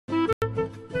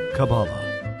Kabbalah,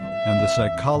 and the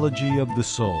psychology of the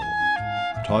soul,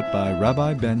 taught by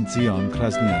Rabbi Ben Zion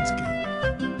Krasniansky.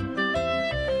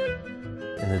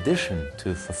 In addition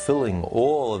to fulfilling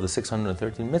all of the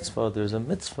 613 mitzvah, there's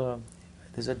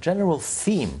a general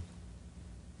theme,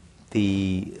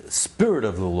 the spirit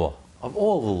of the law, of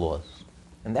all the laws,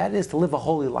 and that is to live a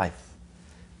holy life.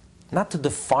 Not to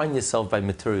define yourself by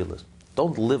materialism.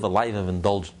 Don't live a life of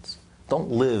indulgence. Don't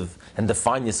live and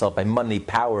define yourself by money,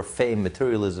 power, fame,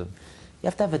 materialism. You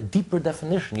have to have a deeper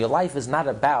definition. Your life is not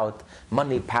about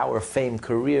money, power, fame,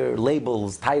 career,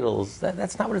 labels, titles.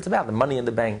 That's not what it's about. The money in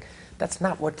the bank. That's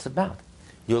not what it's about.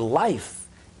 Your life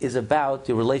is about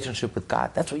your relationship with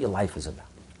God. That's what your life is about.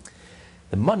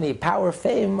 The money, power,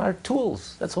 fame are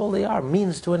tools. That's all they are,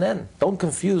 means to an end. Don't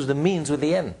confuse the means with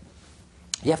the end.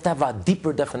 You have to have a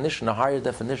deeper definition, a higher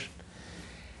definition.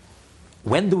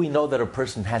 When do we know that a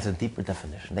person has a deeper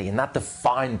definition? That you're not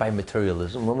defined by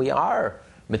materialism. When we are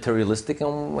materialistic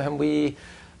and when we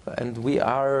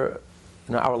are,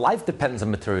 our life depends on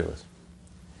materialism.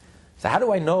 So how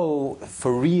do I know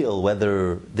for real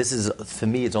whether this is, for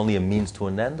me, it's only a means to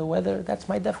an end, or whether that's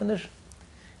my definition?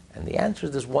 And the answer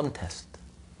is there's one test.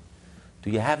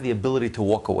 Do you have the ability to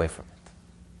walk away from it?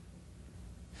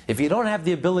 If you don't have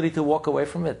the ability to walk away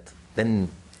from it, then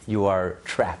you are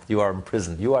trapped, you are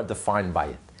imprisoned, you are defined by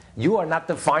it. You are not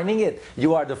defining it,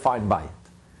 you are defined by it.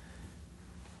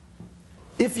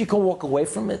 If you can walk away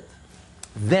from it,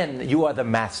 then you are the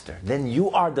master. Then you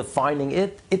are defining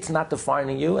it, it's not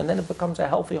defining you, and then it becomes a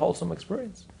healthy, wholesome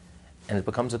experience. And it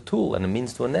becomes a tool and a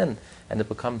means to an end, and it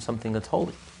becomes something that's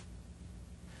holy.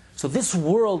 So this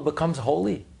world becomes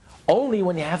holy only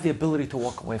when you have the ability to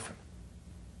walk away from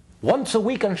it. Once a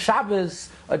week on Shabbos,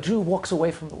 a Jew walks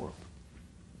away from the world.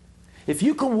 If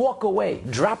you can walk away,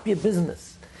 drop your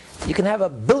business, you can have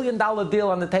 $1 billion deal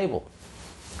on the table.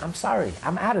 I'm sorry,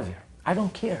 I'm out of here. I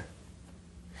don't care.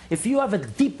 If you have a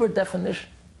deeper definition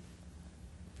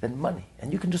than money,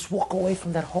 and you can just walk away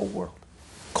from that whole world.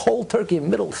 Cold turkey,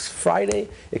 middle Friday,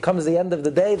 it comes the end of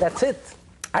the day, that's it.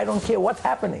 I don't care what's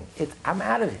happening. I'm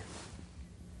out of here.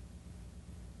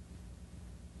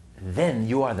 Then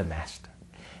you are the master.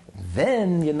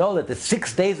 Then you know that the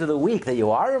 6 days of the week that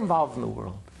you are involved in the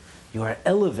world, you are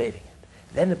elevating it.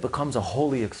 Then it becomes a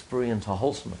holy experience, a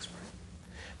wholesome experience.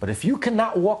 But if you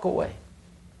cannot walk away,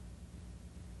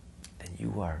 then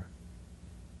you are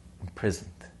imprisoned.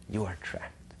 You are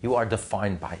trapped. You are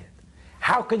defined by it.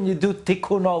 How can you do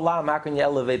tikkun olam? How can you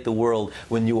elevate the world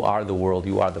when you are the world?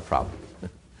 You are the problem.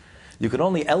 You can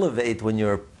only elevate when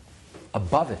you're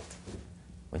above it,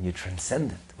 when you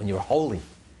transcend it, when you're holy.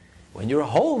 When you're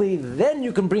holy, then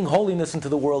you can bring holiness into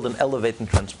the world and elevate and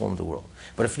transform the world.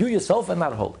 But if you yourself are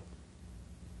not holy,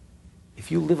 if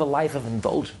you live a life of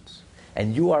indulgence,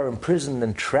 and you are imprisoned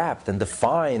and trapped and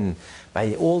defined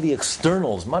by all the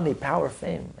externals, money, power,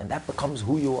 fame, and that becomes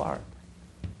who you are,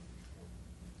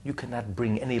 you cannot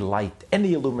bring any light,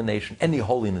 any illumination, any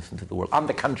holiness into the world. On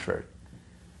the contrary,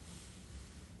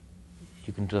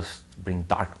 you can just bring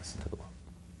darkness into the world.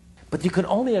 But you can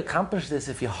only accomplish this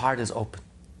if your heart is open.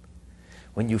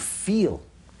 When you feel,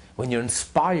 when you're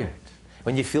inspired,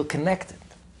 when you feel connected.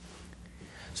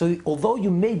 So although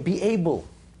you may be able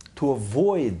to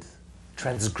avoid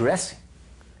transgressing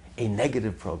a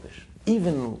negative prohibition,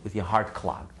 even with your heart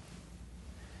clogged,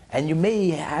 and you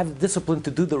may have discipline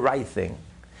to do the right thing,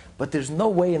 but there's no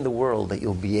way in the world that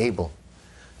you'll be able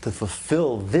to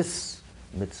fulfill this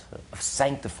mitzvah of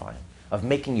sanctifying, of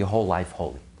making your whole life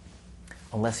holy,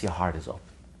 unless your heart is open.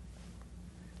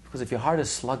 Because if your heart is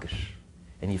sluggish,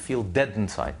 and you feel dead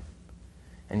inside,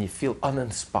 and you feel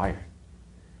uninspired,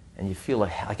 and you feel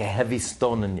like a heavy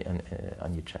stone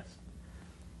on your chest,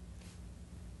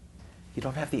 you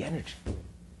don't have the energy.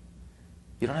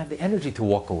 You don't have the energy to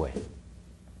walk away.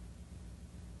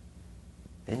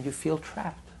 Then you feel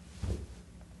trapped.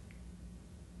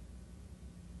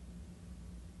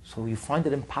 So you find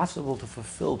it impossible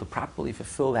to properly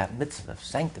fulfill that mitzvah of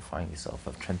sanctifying yourself,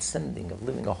 of transcending, of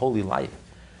living a holy life,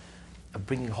 of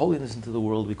bringing holiness into the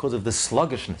world because of the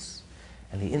sluggishness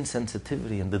and the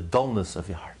insensitivity and the dullness of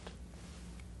your heart.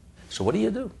 So what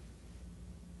do?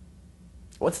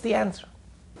 What's the answer?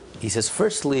 He says,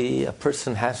 firstly, a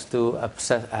person has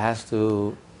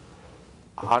to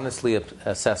honestly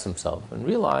assess himself and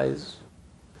realize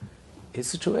his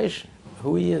situation,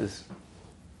 who he is.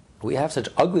 We have such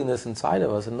ugliness inside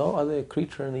of us, and no other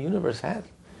creature in the universe has.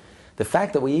 The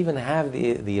fact that we even have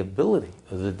the ability,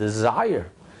 or the desire,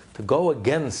 to go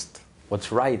against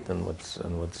what's right and what's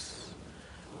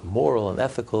moral and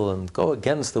ethical, and go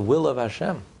against the will of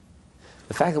Hashem.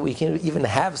 The fact that we can even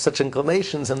have such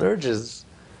inclinations and urges,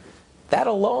 that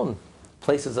alone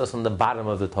places us on the bottom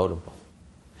of the totem pole.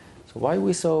 So why are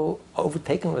we so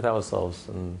overtaken with ourselves?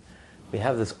 And we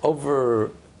have this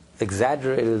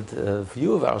over-exaggerated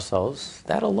view of ourselves.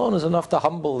 That alone is enough to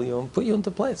humble you and put you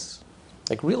into place.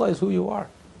 Like, realize who you are.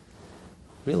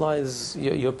 Realize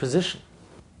your position.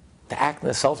 To act in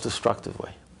a self-destructive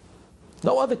way.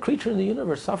 No other creature in the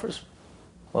universe suffers.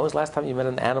 When was the last time you met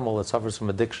an animal that suffers from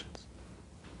addictions?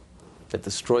 That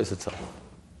destroys itself?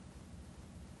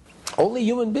 Only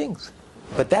human beings.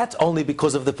 But that's only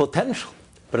because of the potential.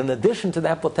 But in addition to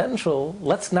that potential,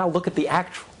 let's now look at the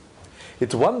actual.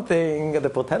 It's one thing, the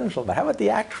potential, but how about the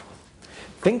actual?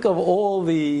 Think of all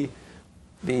the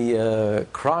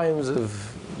crimes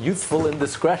of youthful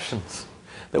indiscretions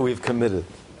that we've committed.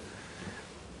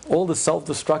 All the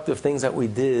self-destructive things that we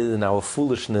did in our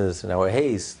foolishness and our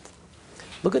haste.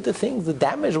 Look at the things, the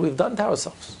damage we've done to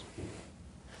ourselves.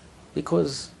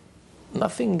 Because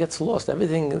nothing gets lost.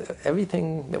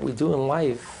 Everything that we do in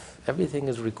life, everything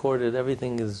is recorded,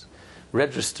 everything is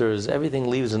registers, everything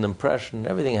leaves an impression,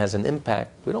 everything has an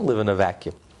impact. We don't live in a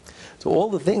vacuum. So all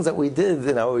the things that we did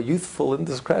in our youthful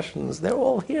indiscretions, they're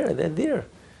all here, they're there.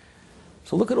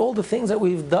 So look at all the things that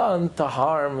we've done to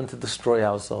harm and to destroy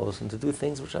ourselves and to do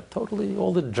things which are totally,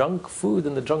 all the junk food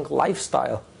and the junk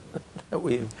lifestyle that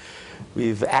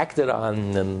we've acted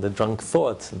on, and the junk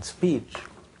thoughts and speech.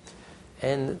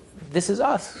 And this is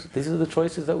us. These are the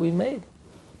choices that we made.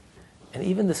 And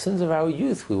even the sins of our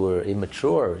youth, we were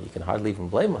immature. You can hardly even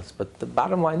blame us. But the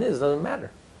bottom line is, it doesn't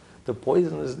matter. The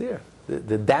poison is there.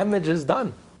 The damage is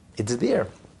done. It's there.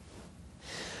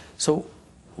 So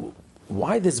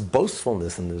why this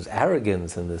boastfulness and this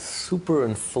arrogance and this super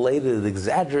inflated,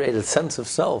 exaggerated sense of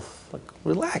self? Like,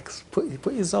 relax.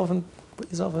 Put yourself in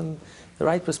the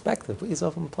right perspective. Put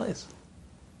yourself in place.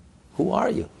 Who are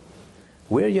you?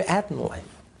 Where are you at in life?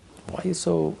 Why are you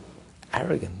so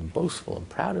arrogant and boastful and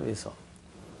proud of yourself?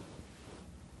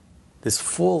 This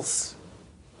false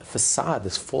facade,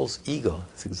 this false ego,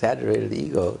 this exaggerated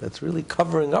ego that's really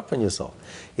covering up on yourself.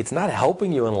 It's not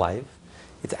helping you in life.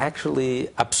 It's actually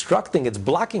obstructing, it's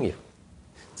blocking you.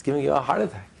 It's giving you a heart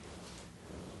attack.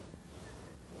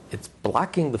 It's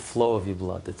blocking the flow of your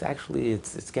blood. It's actually,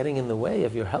 it's getting in the way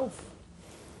of your health.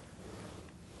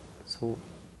 So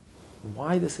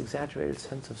why this exaggerated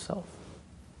sense of self?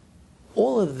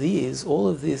 All of these,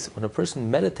 when a person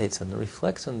meditates and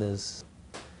reflects on this,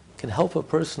 can help a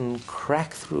person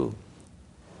crack through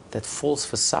that false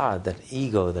facade, that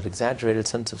ego, that exaggerated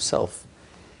sense of self.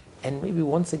 And maybe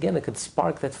once again it could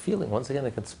spark that feeling, once again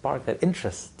it could spark that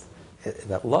interest,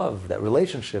 that love, that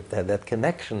relationship, that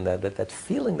connection, that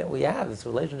feeling that we have, this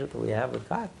relationship that we have with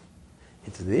God.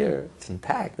 It's there, it's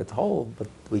intact, it's whole, but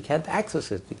we can't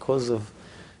access it because of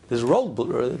this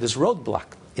roadblock.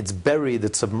 It's buried,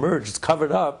 it's submerged, it's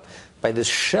covered up by this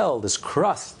shell, this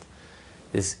crust,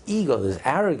 this ego, this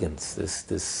arrogance,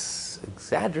 this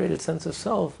exaggerated sense of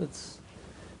self. It's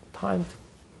time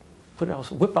to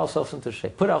whip ourselves into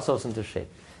shape, put ourselves into shape,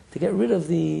 to get rid of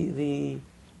the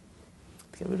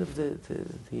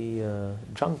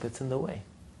junk that's in the way.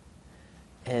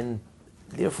 And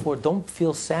therefore, don't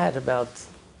feel sad about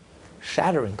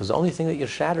shattering, because the only thing that you're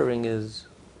shattering is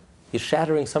you're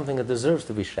shattering something that deserves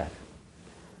to be shattered.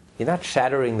 You're not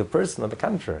shattering the person, on the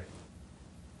contrary.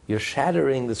 You're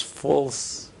shattering this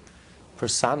false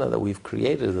persona that we've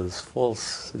created, this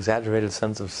false, exaggerated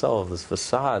sense of self, this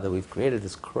facade that we've created,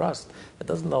 this crust that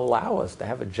doesn't allow us to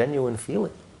have a genuine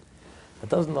feeling. That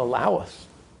doesn't allow us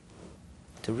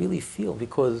to really feel,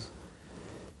 because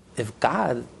if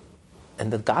God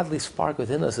and the godly spark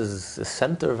within us is the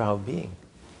center of our being,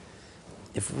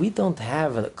 if we don't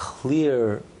have a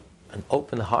clear, an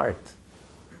open heart,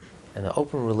 and an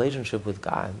open relationship with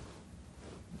God,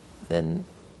 then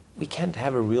we can't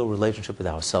have a real relationship with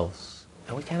ourselves.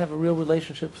 And we can't have a real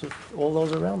relationship with all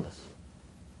those around us.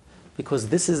 Because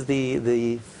this is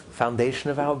the foundation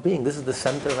of our being. This is the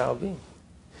center of our being.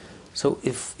 So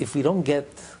if we don't get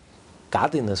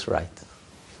godliness right,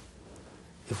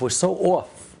 if we're so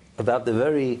off about the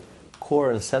very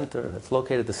core and center that's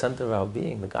located at the center of our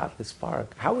being, the godly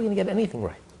spark, how are we going to get anything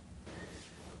right?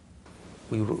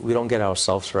 We don't get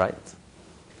ourselves right.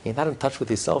 You're not in touch with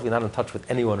yourself, you're not in touch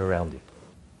with anyone around you.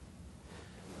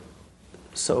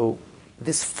 So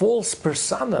this false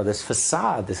persona, this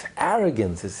facade, this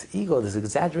arrogance, this ego, this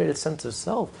exaggerated sense of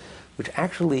self, which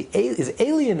actually is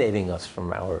alienating us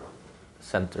from our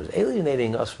centers,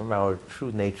 alienating us from our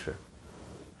true nature,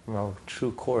 from our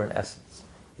true core and essence.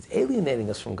 It's alienating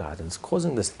us from God, and it's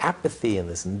causing this apathy and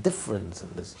this indifference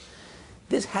and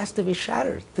this has to be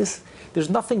shattered. There's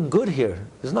nothing good here.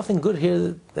 There's nothing good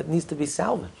here that needs to be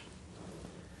salvaged.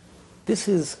 This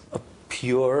is a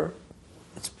pure,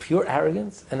 It's pure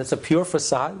arrogance, and it's a pure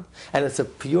facade, and it's a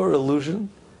pure illusion,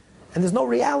 and there's no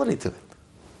reality to it.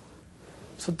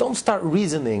 So don't start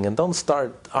reasoning and don't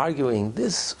start arguing.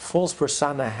 This false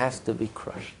persona has to be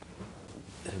crushed.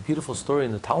 There's a beautiful story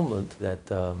in the Talmud that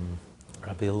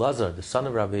Rabbi Elazar, the son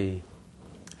of Rabbi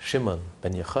Shimon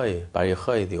ben Yochai, Bar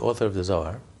Yochai, the author of the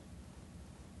Zohar,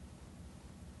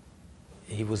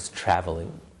 he was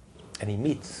traveling and he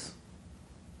meets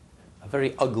a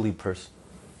very ugly person.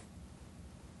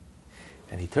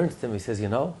 And he turns to him, he says, you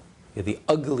know, you're the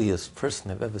ugliest person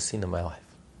I've ever seen in my life.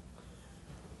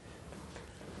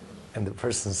 And the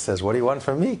person says, what do you want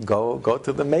from me? Go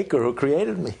to the maker who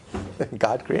created me.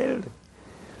 God created me.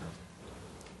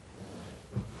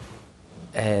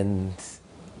 And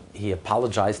he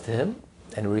apologized to him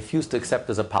and refused to accept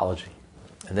his apology.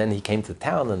 And then he came to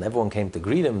town and everyone came to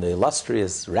greet him, the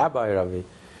illustrious Rabbi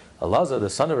Elazar, the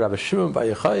son of Rabbi Shimon Bar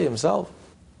Yochai himself.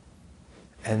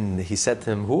 And he said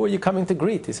to him, who are you coming to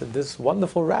greet? He said, this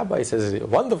wonderful rabbi. He says,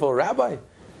 wonderful rabbi?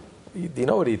 Do you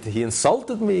know what he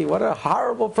insulted me? What a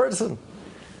horrible person.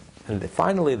 And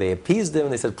finally they appeased him.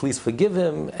 They said, please forgive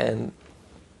him. And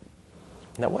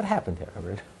now what happened here?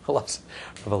 Rabbi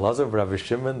Elazar, Rabbi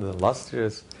Shimon, the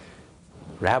illustrious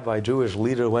rabbi, Jewish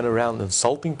leader, went around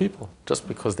insulting people just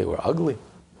because they were ugly.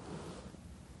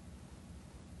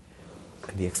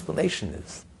 And the explanation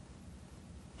is,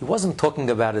 he wasn't talking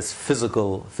about his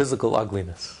physical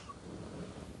ugliness.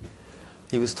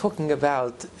 He was talking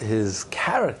about his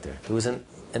character. It was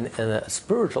a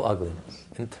spiritual ugliness.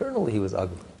 Internally he was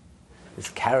ugly. His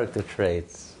character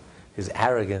traits, his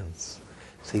arrogance.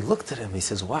 So he looked at him, he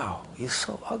says, wow, he's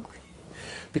so ugly.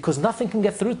 Because nothing can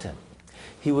get through to him.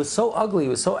 He was so ugly, he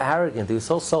was so arrogant, he was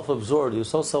so self-absorbed, he was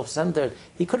so self-centered,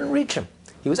 he couldn't reach him.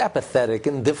 He was apathetic,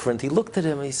 indifferent. He looked at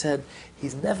him and he said,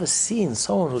 he's never seen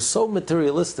someone who's so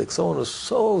materialistic, someone who's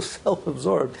so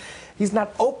self-absorbed. He's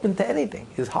not open to anything.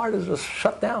 His heart is just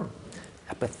shut down.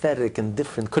 Apathetic,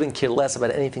 indifferent, couldn't care less about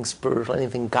anything spiritual,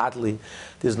 anything godly.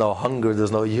 There's no hunger,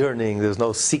 there's no yearning, there's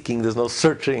no seeking, there's no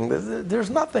searching, there's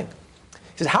nothing.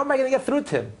 He says, how am I going to get through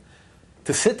to him?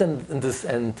 To sit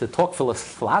and to talk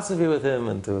philosophy with him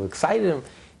and to excite him.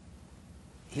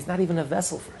 He's not even a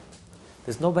vessel for it.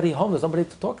 There's nobody home, there's nobody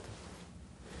to talk to.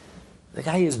 The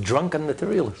guy is drunk on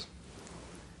materialism.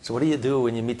 So what do you do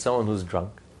when you meet someone who's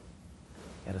drunk?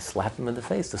 You got to slap him in the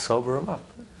face to sober him up.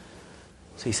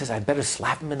 So he says, I better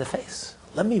slap him in the face.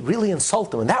 Let me really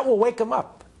insult him, and that will wake him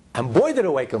up. And boy, did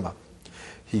it wake him up.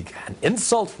 He got an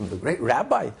insult from the great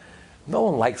rabbi. No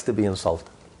one likes to be insulted.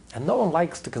 And no one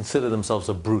likes to consider themselves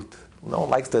a brute. No one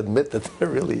likes to admit that they're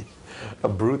really a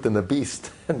brute and a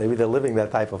beast. And maybe they're living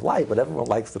that type of life, but everyone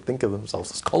likes to think of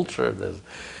themselves as cultured,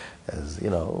 as you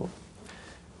know.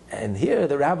 And here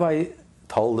the rabbi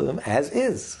told him, as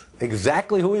is,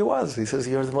 exactly who he was. He says,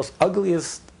 you're the most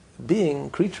ugliest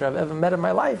creature I've ever met in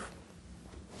my life.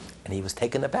 And he was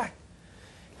taken aback.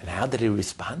 And how did he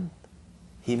respond?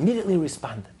 He immediately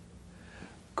responded.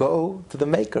 Go to the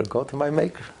maker, go to my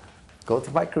maker, go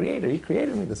to my creator. He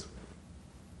created me this way.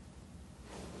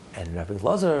 And Rabbi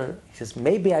Elazar, he says,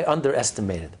 maybe I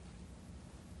underestimated him.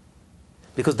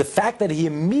 Because the fact that he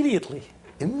immediately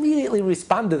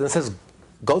responded and says,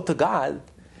 go to God,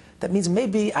 that means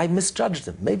maybe I misjudged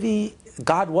him. Maybe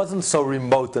God wasn't so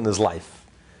remote in his life.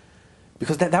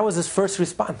 Because that was his first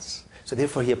response. So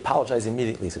therefore he apologized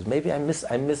immediately. He says, maybe I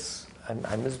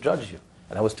misjudged you.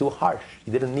 And I was too harsh.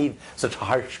 He didn't need such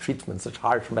harsh treatment, such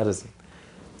harsh medicine.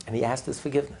 And he asked his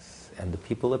forgiveness. And the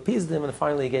people appeased him, and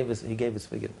finally he gave his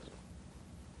forgiveness.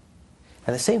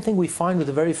 And the same thing we find with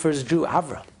the very first Jew,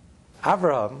 Avraham.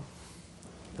 Avraham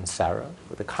and Sarah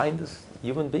were the kindest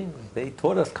human beings. They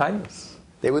taught us kindness.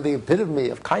 They were the epitome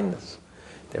of kindness.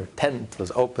 Their tent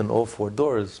was open, all four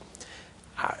doors.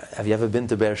 Have you ever been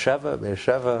to Beersheba?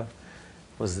 Beersheba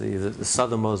was the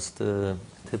southernmost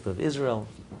tip of Israel.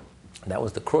 And that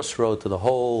was the crossroad to the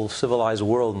whole civilized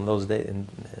world in those days, in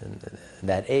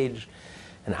that age.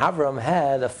 And Avraham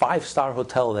had a 5-star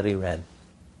hotel that he ran.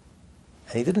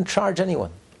 And he didn't charge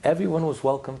anyone. Everyone was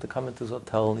welcome to come into his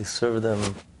hotel, and he served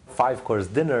them 5-course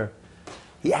dinner.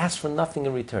 He asked for nothing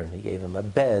in return. He gave them a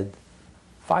bed,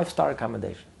 5-star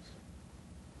accommodations.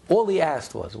 All he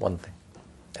asked was one thing.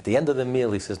 At the end of the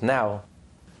meal, he says, now,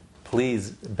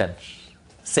 please bench.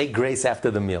 Say grace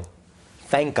after the meal.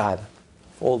 Thank God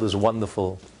for all this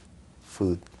wonderful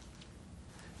food.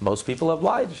 Most people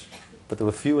obliged, but there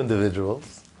were few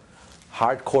individuals,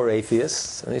 hardcore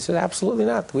atheists, and he said, absolutely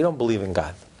not. We don't believe in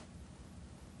God.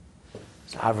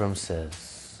 So Avram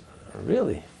says,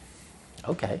 really?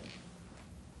 Okay.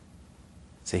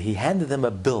 So he handed them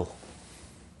a bill.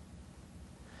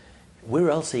 Where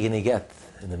else are you going to get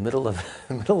in the middle of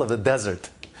the middle of the desert.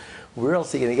 Where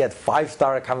else are you going to get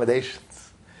 5-star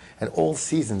accommodations? And all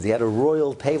seasons, he had a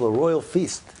royal table, a royal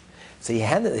feast. So he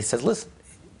says, listen,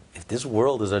 if this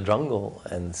world is a jungle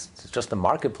and it's just a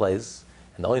marketplace,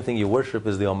 and the only thing you worship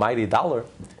is the almighty dollar,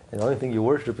 and the only thing you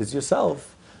worship is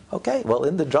yourself, okay, well,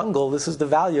 in the jungle, this is the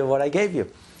value of what I gave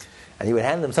you. And he would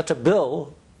hand them such a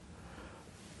bill,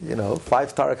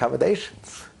 5-star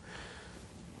accommodations.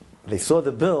 They saw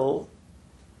the bill,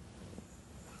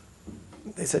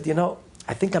 they said,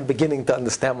 I think I'm beginning to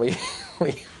understand what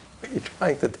you're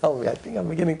trying to tell me. I think I'm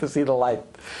beginning to see the light,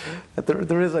 that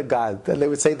there is a God. And they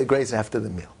would say the grace after the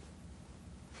meal.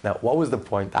 Now, what was the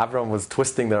point? Avram was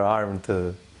twisting their arm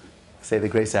to say the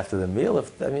grace after the meal.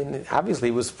 Obviously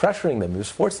he was pressuring them, he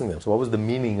was forcing them. So what was the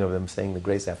meaning of them saying the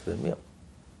grace after the meal?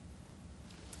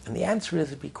 And the answer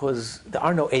is because there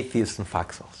are no atheists in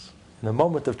foxholes. In the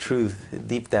moment of truth,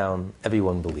 deep down,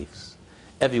 everyone believes.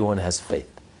 Everyone has faith.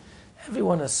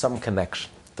 Everyone has some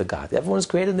connection to God. Everyone is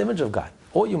created in the image of God.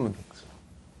 All human beings.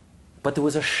 But there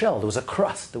was a shell, there was a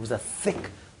crust, there was a thick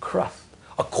crust,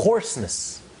 a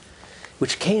coarseness,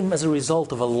 which came as a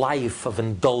result of a life of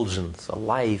indulgence, a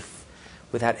life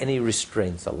without any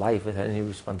restraints, a life without any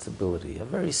responsibility, a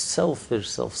very selfish,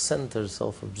 self-centered,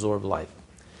 self-absorbed life.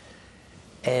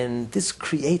 And this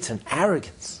creates an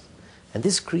arrogance, and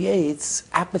this creates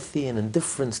apathy and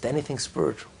indifference to anything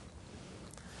spiritual.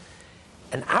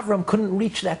 And Avram couldn't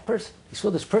reach that person. He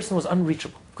saw this person was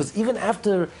unreachable. Because even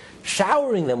after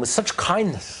showering them with such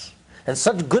kindness and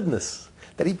such goodness,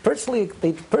 that they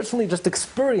personally just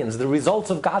experienced the results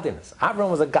of godliness.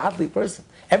 Avram was a godly person.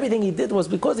 Everything he did was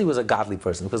because he was a godly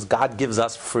person. Because God gives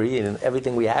us free, and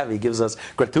everything we have, He gives us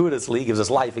gratuitously. He gives us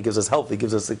life, He gives us health, He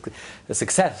gives us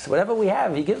success. Whatever we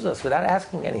have, He gives us without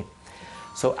asking anything.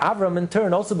 So Avram in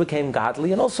turn also became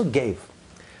godly and also gave.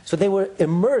 So they were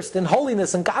immersed in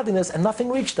holiness and godliness, and nothing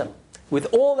reached them.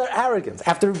 With all their arrogance,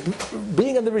 after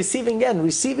being on the receiving end,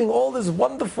 receiving all this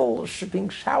wonderful, being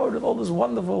showered with all this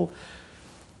wonderful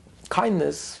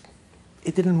kindness,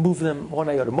 it didn't move them one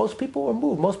iota. Most people were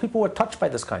moved. Most people were touched by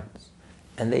this kindness.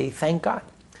 And they thank God.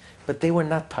 But they were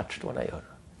not touched one iota.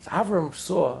 So Avram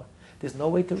saw there's no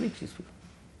way to reach these people.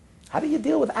 How do you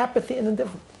deal with apathy and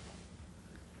indifference?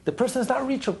 The person is not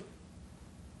reachable.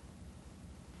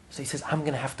 So he says, I'm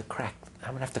going to have to crack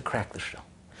the shell.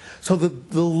 So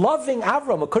the loving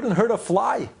Avram, who couldn't hurt a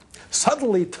fly,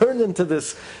 suddenly turned into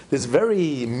this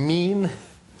very mean,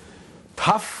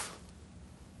 tough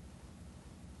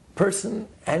person,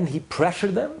 and he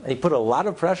pressured them, and he put a lot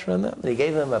of pressure on them, and he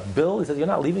gave them a bill. He said, you're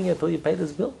not leaving it until you pay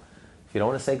this bill. If you don't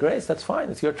want to say grace, that's fine,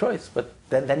 it's your choice, but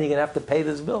then you're going to have to pay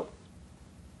this bill.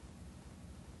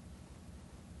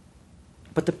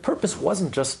 But the purpose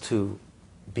wasn't just to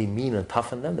be mean and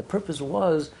tough on them. The purpose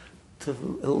was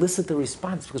to elicit the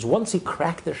response, because once he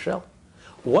cracked their shell,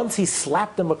 once he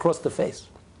slapped them across the face,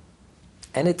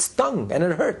 and it stung and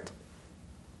it hurt.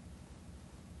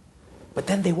 But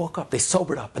then they woke up, they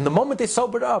sobered up. And the moment they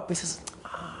sobered up, he says,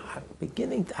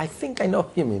 I think I know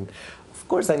what you mean. Of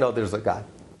course I know there's a God.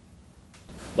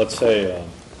 Let's say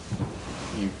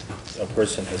a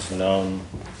person has known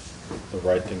the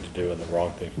right thing to do and the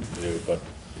wrong thing to do, but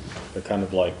they're kind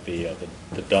of like the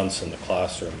dunce in the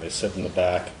classroom. They sit in the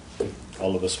back,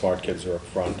 all of the smart kids are up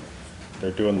front.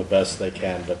 They're doing the best they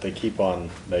can, but they keep on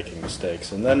making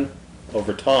mistakes. And then,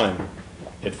 over time,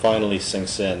 it finally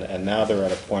sinks in, and now they're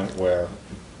at a point where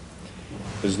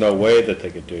there's no way that they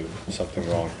could do something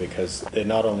wrong, because they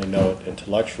not only know it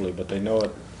intellectually, but they know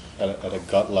it at a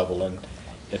gut level, and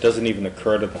it doesn't even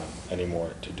occur to them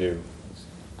anymore to do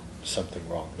something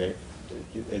wrong.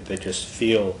 They just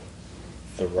feel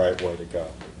the right way to go.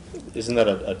 Isn't that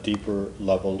a deeper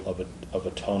level of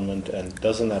atonement, and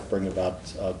doesn't that bring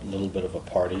about a little bit of a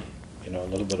party? A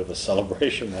little bit of a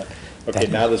celebration that, okay,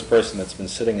 now this person that's been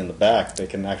sitting in the back, they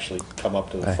can actually come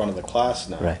up to the front of the class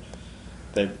now. Right.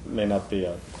 They may not be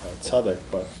a tzaddik,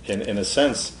 but in a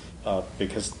sense,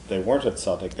 because they weren't a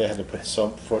tzaddik, they had to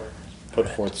put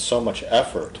forth so much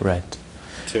effort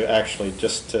to actually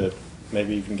just to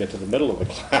maybe even get to the middle of the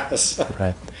class.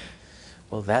 Right.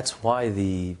 Well, that's why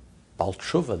the Baal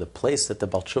Tshuva, the place that the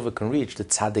Baal Tshuva can reach, the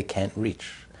tzaddik can't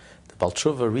reach. The Baal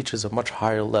Tshuva reaches a much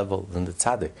higher level than the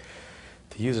tzaddik.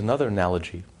 To use another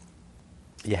analogy,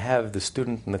 you have the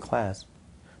student in the class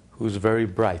who's very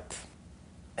bright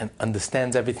and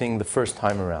understands everything the first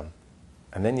time around.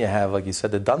 And then you have, like you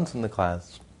said, the dunce in the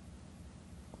class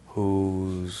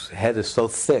whose head is so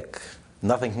thick,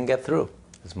 nothing can get through.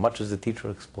 As much as the teacher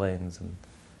explains, and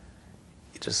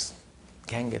you just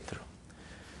can't get through.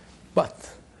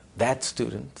 But that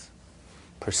student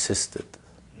persisted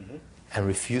and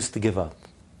refused to give up.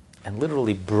 and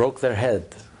literally broke their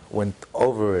head, went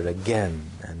over it again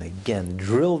and again,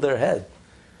 drilled their head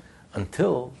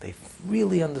until they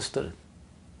really understood it.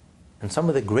 And some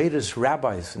of the greatest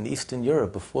rabbis in Eastern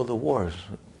Europe before the wars,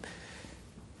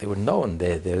 they were known.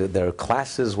 Their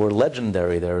classes were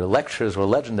legendary. Their lectures were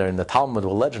legendary. And the Talmud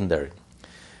were legendary.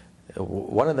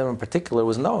 One of them in particular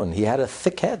was known. He had a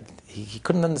thick head. He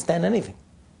couldn't understand anything.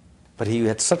 But he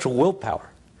had such a willpower.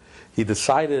 He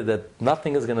decided that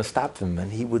nothing is going to stop him.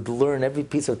 And he would learn every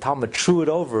piece of Talmud, chew it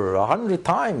over 100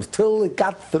 times till it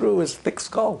got through his thick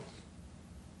skull.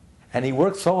 And he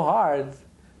worked so hard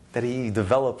that he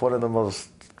developed one of the most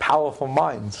powerful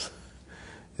minds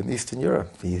in Eastern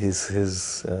Europe.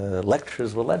 His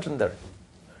lectures were legendary.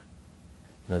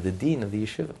 The dean of the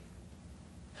yeshiva.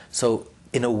 So,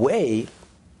 in a way,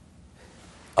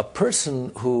 a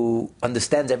person who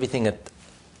understands everything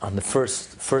on the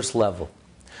first level,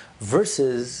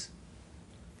 versus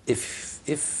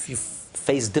if you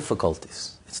face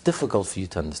difficulties, it's difficult for you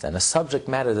to understand. A subject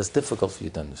matter that's difficult for you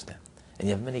to understand. And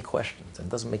you have many questions, and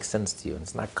it doesn't make sense to you, and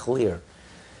it's not clear.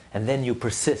 And then you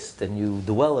persist, and you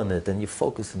dwell in it, and you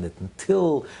focus on it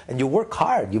and you work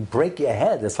hard, you break your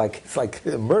head, it's like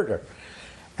murder.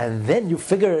 And then you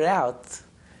figure it out.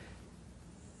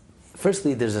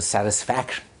 Firstly, there's a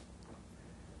satisfaction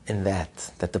in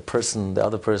that the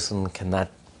other person cannot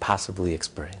possibly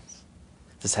experience.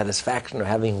 The satisfaction of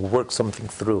having worked something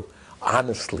through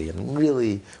honestly and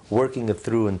really working it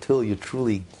through until you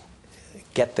truly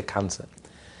get the concept.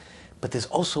 But there's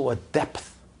also a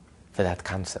depth for that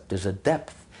concept. There's a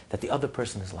depth that the other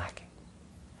person is lacking.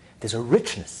 There's a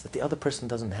richness that the other person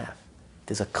doesn't have.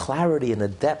 There's a clarity and a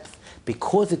depth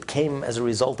because it came as a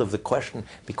result of the question,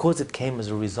 because it came as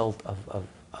a result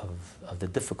of the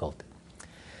difficulty.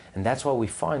 And that's why we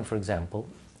find, for example,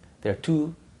 there are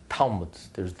two Talmuds.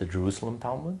 There's the Jerusalem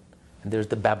Talmud and there's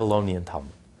the Babylonian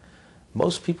Talmud.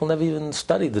 Most people never even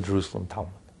study the Jerusalem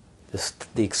Talmud.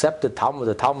 The accepted Talmud,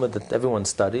 the Talmud that everyone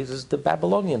studies, is the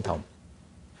Babylonian Talmud.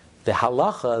 The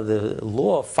halacha, the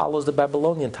law, follows the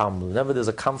Babylonian Talmud. Whenever there's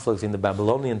a conflict between the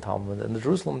Babylonian Talmud and the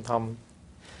Jerusalem Talmud.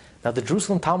 Now, the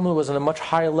Jerusalem Talmud was on a much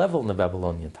higher level than the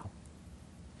Babylonian Talmud.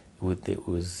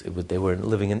 They were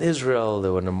living in Israel, they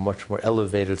were on a much more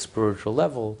elevated spiritual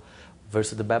level,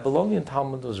 versus the Babylonian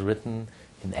Talmud was written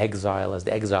in exile. As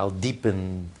the exile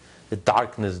deepened, the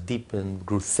darkness deepened,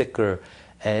 grew thicker,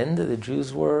 and the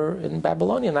Jews were in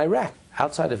Babylonia, in Iraq,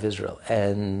 outside of Israel.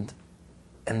 And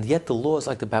yet the law is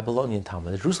like the Babylonian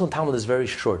Talmud. The Jerusalem Talmud is very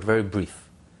short, very brief.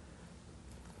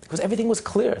 Because everything was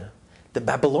clear. The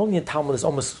Babylonian Talmud is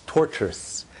almost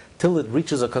torturous. Till it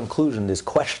reaches a conclusion, there's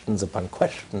questions upon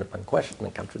question upon question,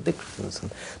 and contradictions,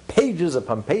 and pages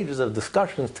upon pages of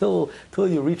discussions, till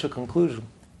you reach a conclusion.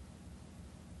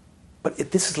 But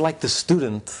this is like the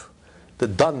student, the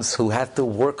dunce who had to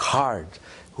work hard,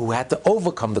 who had to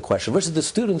overcome the question, versus the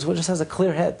student who just has a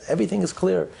clear head. Everything is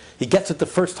clear. He gets it the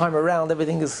first time around,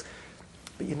 everything is...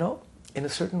 But in a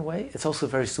certain way, it's also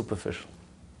very superficial.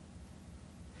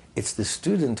 It's the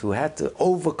student who had to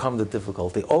overcome the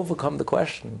difficulty, overcome the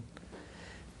question,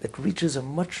 that reaches a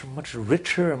much, much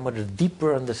richer and much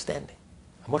deeper understanding,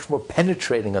 a much more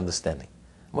penetrating understanding,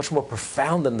 a much more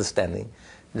profound understanding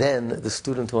than the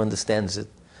student who understands it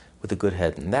with a good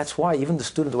head. And that's why even the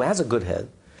student who has a good head,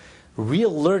 real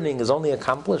learning is only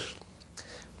accomplished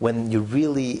when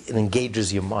it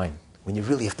engages your mind, when you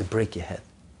really have to break your head.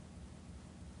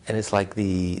 And that's like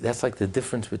the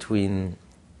difference between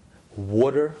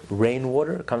water,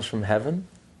 rainwater, comes from heaven,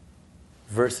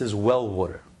 versus well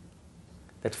water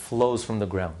that flows from the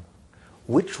ground.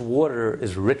 Which water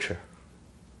is richer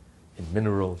in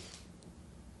minerals?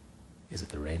 Is it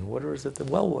the rainwater or is it the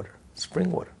well water,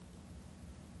 spring water?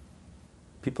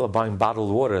 People are buying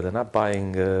bottled water. They're not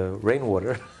buying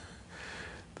rainwater.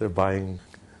 They're buying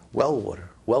well water,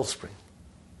 wellspring.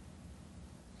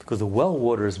 Because the well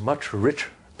water is much richer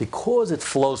because it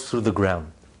flows through the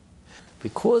ground.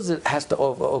 Because it has to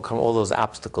overcome all those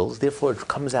obstacles, therefore it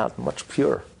comes out much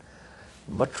purer,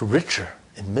 much richer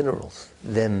in minerals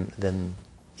than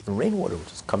even rainwater,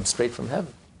 which comes straight from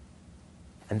heaven.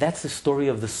 And that's the story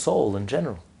of the soul in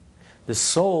general. The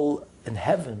soul in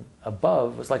heaven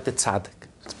above is like the tzaddik.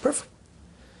 It's perfect.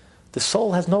 The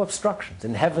soul has no obstructions.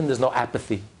 In heaven there's no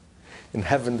apathy. In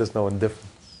heaven there's no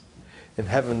indifference. In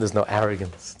heaven there's no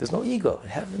arrogance. There's no ego.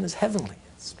 Heaven is heavenly.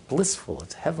 It's blissful.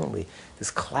 It's heavenly.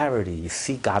 There's clarity. You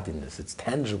see godliness. It's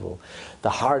tangible. The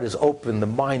heart is open. The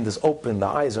mind is open. The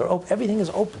eyes are open. Everything is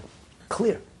open.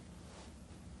 Clear.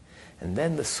 And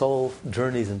then the soul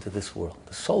journeys into this world.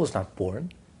 The soul is not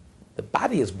born. The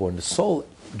body is born. The soul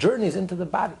journeys into the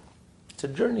body. It's a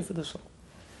journey for the soul.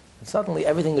 And suddenly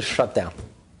everything is shut down.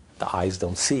 the eyes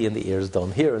don't see and the ears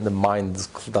don't hear and the mind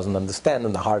doesn't understand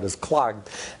and the heart is clogged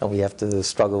and we have to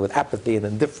struggle with apathy and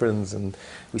indifference and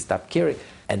we stop caring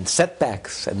and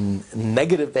setbacks and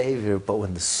negative behavior. But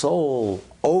when the soul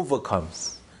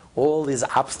overcomes all these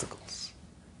obstacles,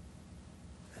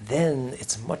 then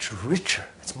it's much richer,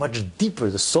 it's much deeper.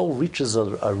 The soul reaches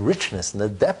a richness and a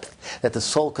depth that the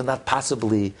soul cannot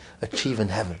possibly achieve in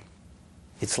heaven.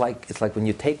 It's like when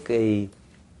you take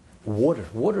water.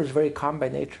 Water is very calm by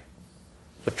nature.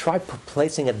 But try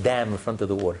placing a dam in front of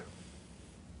the water.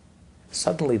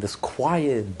 Suddenly this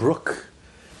quiet brook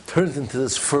turns into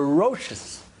this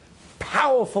ferocious,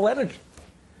 powerful energy.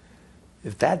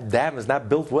 If that dam is not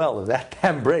built well, if that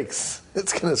dam breaks,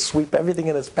 it's going to sweep everything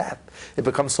in its path. It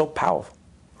becomes so powerful.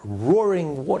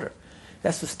 Roaring water.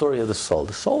 That's the story of the soul.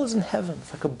 The soul is in heaven.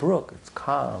 It's like a brook. It's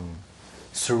calm,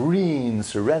 serene,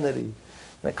 serenity.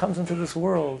 And it comes into this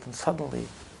world and suddenly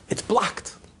it's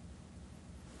blocked.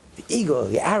 The ego,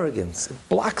 the arrogance, it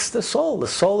blocks the soul. The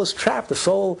soul is trapped. The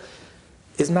soul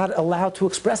is not allowed to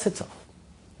express itself.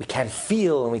 We can't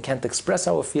feel and we can't express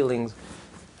our feelings.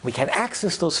 We can't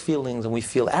access those feelings and we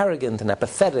feel arrogant and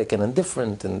apathetic and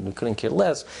indifferent and we couldn't care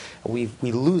less. We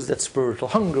lose that spiritual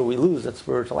hunger. We lose that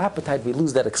spiritual appetite. We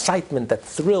lose that excitement, that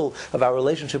thrill of our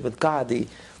relationship with God.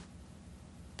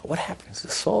 But what happens? The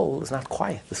soul is not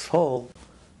quiet. The soul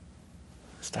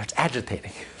starts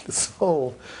agitating. The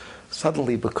soul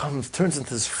suddenly turns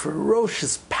into this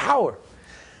ferocious power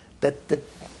that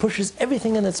pushes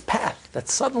everything in its path. That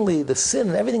suddenly the sin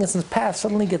and everything that's in its path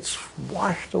suddenly gets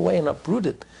washed away and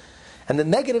uprooted. And the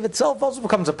negative itself also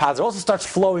becomes a positive. It also starts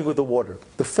flowing with the water.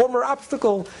 The former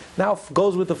obstacle now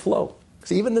goes with the flow.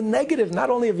 So even the negative, not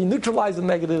only have you neutralized the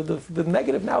negative, the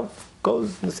negative now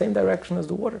goes in the same direction as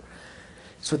the water.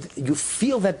 So you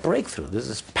feel that breakthrough. There's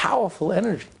this powerful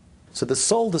energy. So the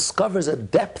soul discovers a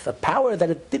depth, a power that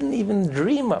it didn't even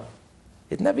dream of.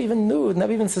 It never even knew, it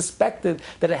never even suspected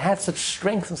that it had such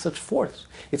strength and such force.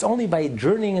 It's only by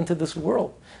journeying into this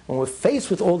world, when we're faced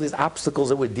with all these obstacles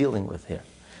that we're dealing with here,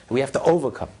 we have to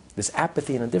overcome this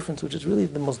apathy and indifference, which is really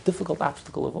the most difficult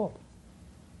obstacle of all.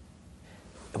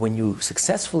 When you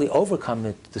successfully overcome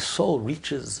it, the soul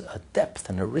reaches a depth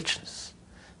and a richness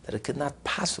that it could not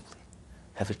possibly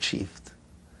have achieved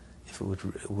if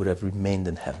it would have remained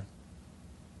in heaven,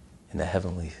 in a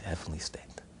heavenly state.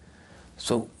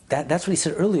 So that's what he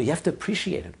said earlier. You have to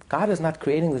appreciate it. God is not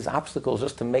creating these obstacles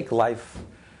just to make life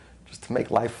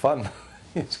fun.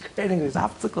 He's creating these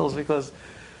obstacles because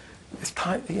it's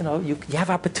time. You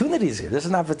have opportunities here. This is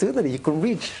an opportunity. You can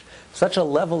reach such a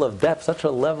level of depth, such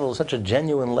a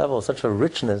genuine level, such a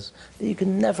richness that you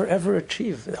can never ever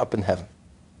achieve up in heaven.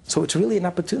 So it's really an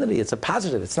opportunity. It's a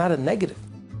positive. It's not a negative.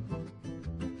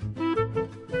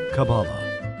 Kabbalah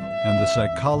and the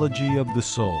Psychology of the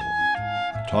Soul,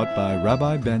 taught by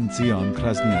Rabbi Ben Zion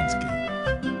Krasniansky.